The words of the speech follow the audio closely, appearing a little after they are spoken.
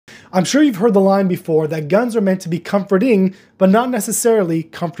I'm sure you've heard the line before that guns are meant to be comforting, but not necessarily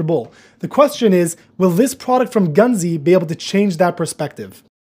comfortable. The question is, will this product from Gunzee be able to change that perspective?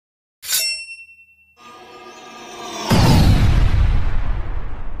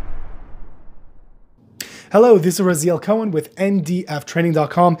 Hello, this is Raziel Cohen with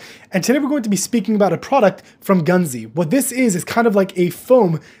ndftraining.com, and today we're going to be speaking about a product from Gunzee. What this is kind of like a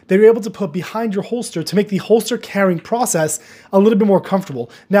foam that you're able to put behind your holster to make the holster carrying process a little bit more comfortable.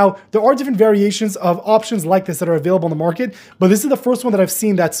 Now, there are different variations of options like this that are available on the market, but this is the first one that I've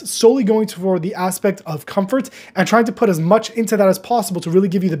seen that's solely going toward the aspect of comfort and trying to put as much into that as possible to really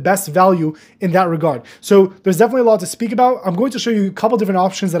give you the best value in that regard. So there's definitely a lot to speak about. I'm going to show you a couple different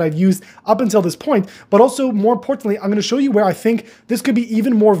options that I've used up until this point, but also more importantly, I'm going to show you where I think this could be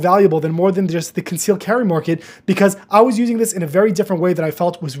even more valuable than more than just the concealed carry market, because I was using this in a very different way that I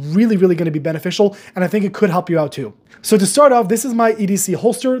felt was really going to be beneficial, and I think it could help you out too. So to start off, this is my EDC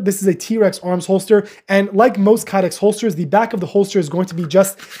holster. This is a T-Rex arms holster, and like most Kydex holsters, the back of the holster is going to be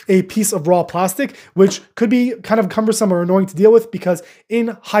just a piece of raw plastic, which could be kind of cumbersome or annoying to deal with because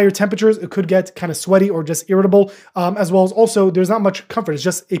in higher temperatures, it could get kind of sweaty or just irritable, as well as also there's not much comfort. It's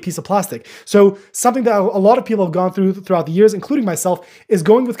just a piece of plastic. So something that a lot of people have gone through throughout the years, including myself, is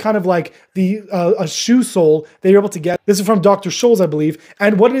going with kind of like the a shoe sole that you're able to get. This is from Dr. Scholl's, I believe.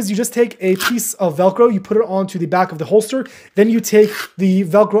 And what it is, you just take a piece of Velcro, you put it onto the back of the holster, then you take the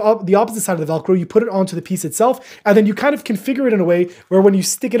Velcro up the opposite side of the Velcro, you put it onto the piece itself, and then you kind of configure it in a way where when you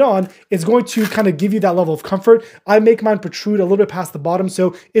stick it on, it's going to kind of give you that level of comfort. I make mine protrude a little bit past the bottom,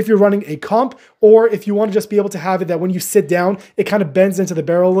 so if you're running a comp, or if you want to just be able to have it that when you sit down, it kind of bends into the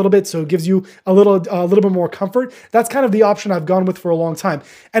barrel a little bit, so it gives you a little bit more comfort. That's kind of the option I've gone with for a long time,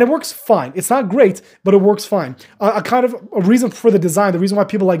 and it works fine. It's not great, but it works fine. A reason for the design, the reason why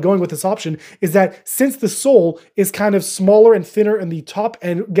people like going with this option is that since the sole is kind of smaller and thinner in the top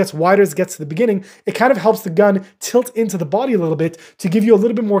and gets wider as it gets to the beginning, it kind of helps the gun tilt into the body a little bit to give you a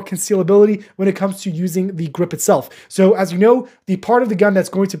little bit more concealability when it comes to using the grip itself. So as you know, the part of the gun that's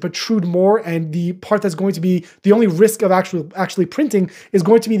going to protrude more and the part that's going to be the only risk of actually printing is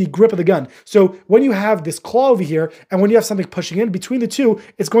going to be the grip of the gun. So when you have this claw over here and when you have something pushing in between the two,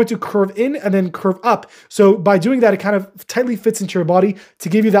 it's going to curve in and then curve up. So by doing that, it kind of tightly fits into your body to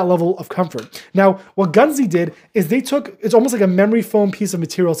give you that level of comfort. Now, what Gunzee did is they took, it's almost like a memory foam piece of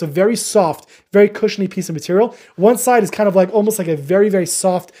material. It's a very soft, very cushiony piece of material. One side is kind of like almost like a very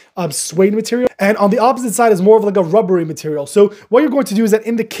soft suede material. And on the opposite side is more of like a rubbery material. So what you're going to do is that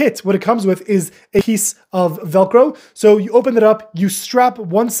in the kit, what it comes with is a piece of Velcro. So you open it up, you strap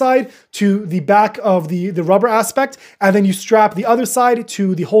one side to the back of the rubber aspect, and then you strap the other side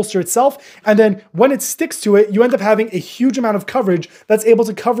to the holster itself. And then when it sticks to it, you end up having a huge amount of coverage that's able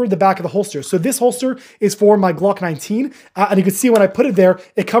to cover the back of the holster. So this holster is for my Glock 19. And you can see when I put it there,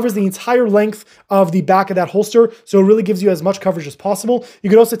 it covers the entire length of the back of that holster. So it really gives you as much coverage as possible. You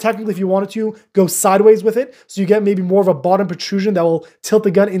could also technically, if you wanted to, go sideways with it. So you get maybe more of a bottom protrusion that will tilt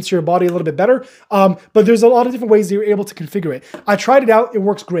the gun into your body a little bit better. But there's a lot of different ways that you're able to configure it. I tried it out. It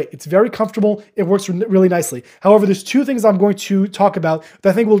works great. It's very comfortable. It works really nicely. However, there's two things I'm going to talk about that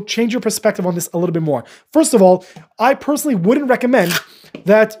I think will change your perspective on this a little bit more. First of all, I personally wouldn't recommend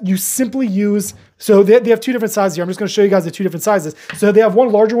that you simply use, so they have two different sizes here. I'm just going to show you guys the two different sizes. So they have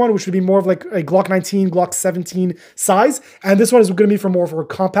one larger one, which would be more of like a Glock 19, Glock 17 size. And this one is going to be for more for a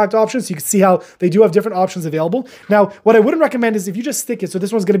compact option. So you can see how they do have different options available. Now, what I wouldn't recommend is if you just stick it, so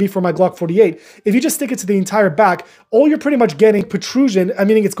this one's going to be for my Glock 48. If you just stick it to the entire back, all you're pretty much getting protrusion,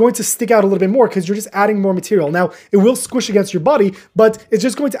 meaning it's going to stick out a little bit more because you're just adding more material. Now, it will squish against your body, but it's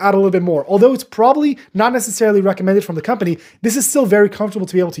just going to add a little bit more. Although it's probably not necessarily recommended from the company, this is still very comfortable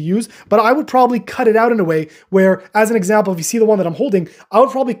to be able to use, but I would probably cut it out in a way where, as an example, if you see the one that I'm holding, I would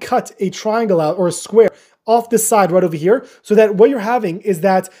probably cut a triangle out or a square off this side right over here, so that what you're having is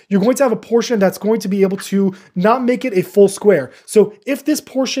that you're going to have a portion that's going to be able to not make it a full square. So if this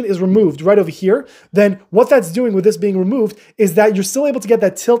portion is removed right over here, then what that's doing with this being removed is that you're still able to get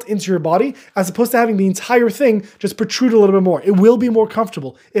that tilt into your body as opposed to having the entire thing just protrude a little bit more. It will be more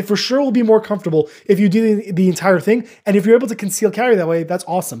comfortable. It for sure will be more comfortable if you do the entire thing. And if you're able to conceal carry that way, that's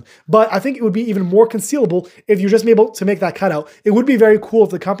awesome. But I think it would be even more concealable if you're just able to make that cutout. It would be very cool if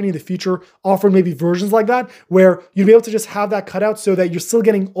the company in the future offered maybe versions like that, that, where you'd be able to just have that cutout so that you're still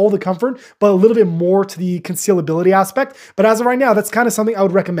getting all the comfort, but a little bit more to the concealability aspect. But as of right now, that's kind of something I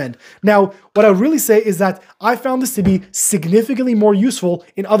would recommend. Now, what I would really say is that I found this to be significantly more useful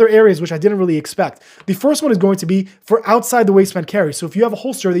in other areas, which I didn't really expect. The first one is going to be for outside the waistband carry. So if you have a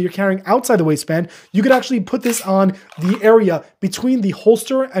holster that you're carrying outside the waistband, you could actually put this on the area between the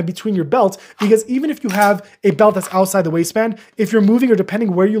holster and between your belt, because even if you have a belt that's outside the waistband, if you're moving or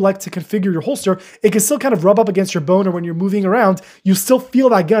depending where you like to configure your holster, it can still kind of rub up against your bone, or when you're moving around, you still feel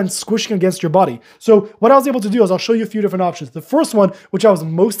that gun squishing against your body. So what I was able to do is I'll show you a few different options. The first one, which I was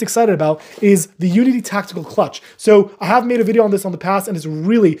most excited about, is the Unity Tactical Clutch. So I have made a video on this on the past, and it's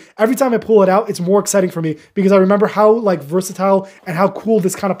really, every time I pull it out, it's more exciting for me because I remember how like versatile and how cool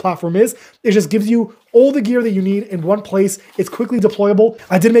this kind of platform is. It just gives you all the gear that you need in one place. It's quickly deployable.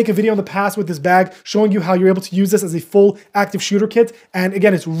 I did make a video in the past with this bag showing you how you're able to use this as a full active shooter kit. And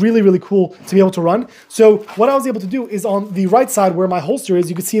again, it's really, really cool to be able to run. So what I was able to do is on the right side where my holster is,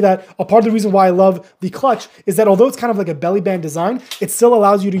 you can see that a part of the reason why I love the clutch is that although it's kind of like a belly band design, it still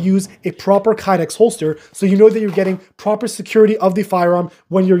allows you to use a proper Kydex holster. So you know that you're getting proper security of the firearm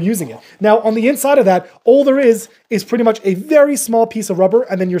when you're using it. Now on the inside of that, all there is pretty much a very small piece of rubber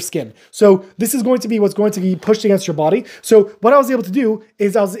and then your skin. So this is going to be what's going to be pushed against your body. So what I was able to do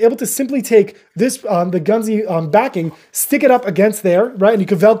is I was able to simply take this, the Gunzee backing, stick it up against there, right? And you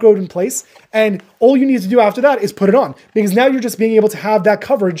can Velcro it in place. And all you need to do after that is put it on, because now you're just being able to have that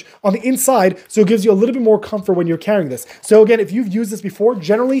coverage on the inside. So it gives you a little bit more comfort when you're carrying this. So again, if you've used this before,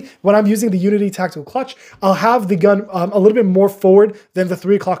 generally when I'm using the Unity Tactical Clutch, I'll have the gun a little bit more forward than the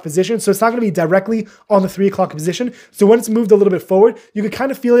 3 o'clock position. So it's not going to be directly on the 3 o'clock position. So when it's moved a little bit forward, you can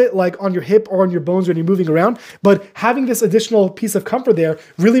kind of feel it like on your hip or on your bones when you're moving around. But having this additional piece of comfort there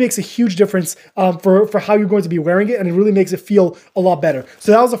really makes a huge difference for how you're going to be wearing it. And it really makes it feel a lot better.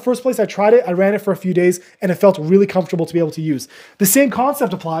 So that was the first place I tried it. I ran it for a few days and it felt really comfortable to be able to use. The same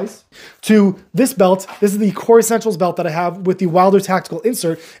concept applies to this belt. This is the Core Essentials belt that I have with the Wilder Tactical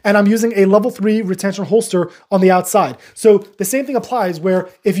insert, and I'm using a level 3 retention holster on the outside. So the same thing applies where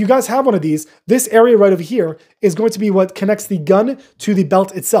if you guys have one of these, this area right over here is going to be what connects the gun to the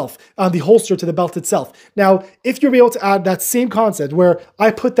belt itself, the holster to the belt itself. Now, if you're able to add that same concept where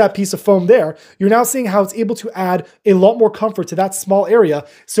I put that piece of foam there, you're now seeing how it's able to add a lot more comfort to that small area.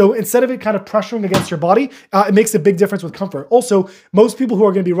 So instead of it kind of pressuring against your body, it makes a big difference with comfort. Also, most people who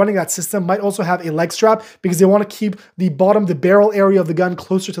are going to be running that system might also have a leg strap because they want to keep the bottom, the barrel area of the gun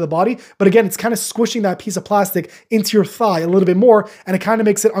closer to the body. But again, it's kind of squishing that piece of plastic into your thigh a little bit more, and it kind of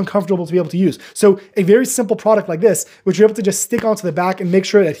makes it uncomfortable to be able to use. So a very simple product like this, which you're able to just stick onto the back and make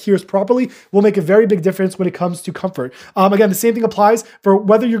sure it adheres properly, will make a very big difference when it comes to comfort. Again, the same thing applies for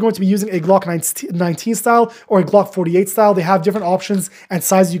whether you're going to be using a Glock 19 style or a Glock 48 style. They have different options and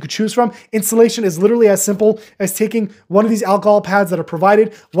sizes you could choose from. Installation is literally as simple as taking one of these alcohol pads that are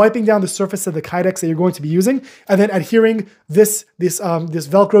provided, wiping down the surface of the Kydex that you're going to be using, and then adhering this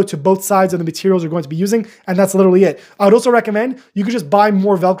Velcro to both sides of the materials you're going to be using, and that's literally it. I would also recommend you could just buy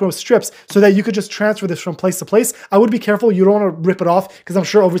more Velcro strips so that you could just transfer this from place to place. I would be careful. You don't want to rip it off because I'm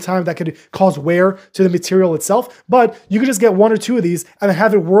sure over time that could cause wear to the material itself, but you could just get 1 or 2 of these and then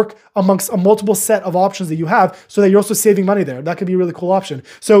have it work amongst a multiple set of options that you have so that you're also saving money there. That could be a really cool option.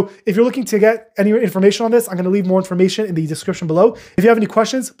 So if you're looking to get any information on this, I'm going to leave more information in the description below. If you have any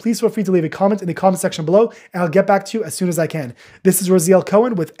questions, please feel free to leave a comment in the comment section below, and I'll get back to you as soon as I can. This is Raziel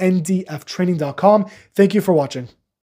Cohen with ndftraining.com. Thank you for watching.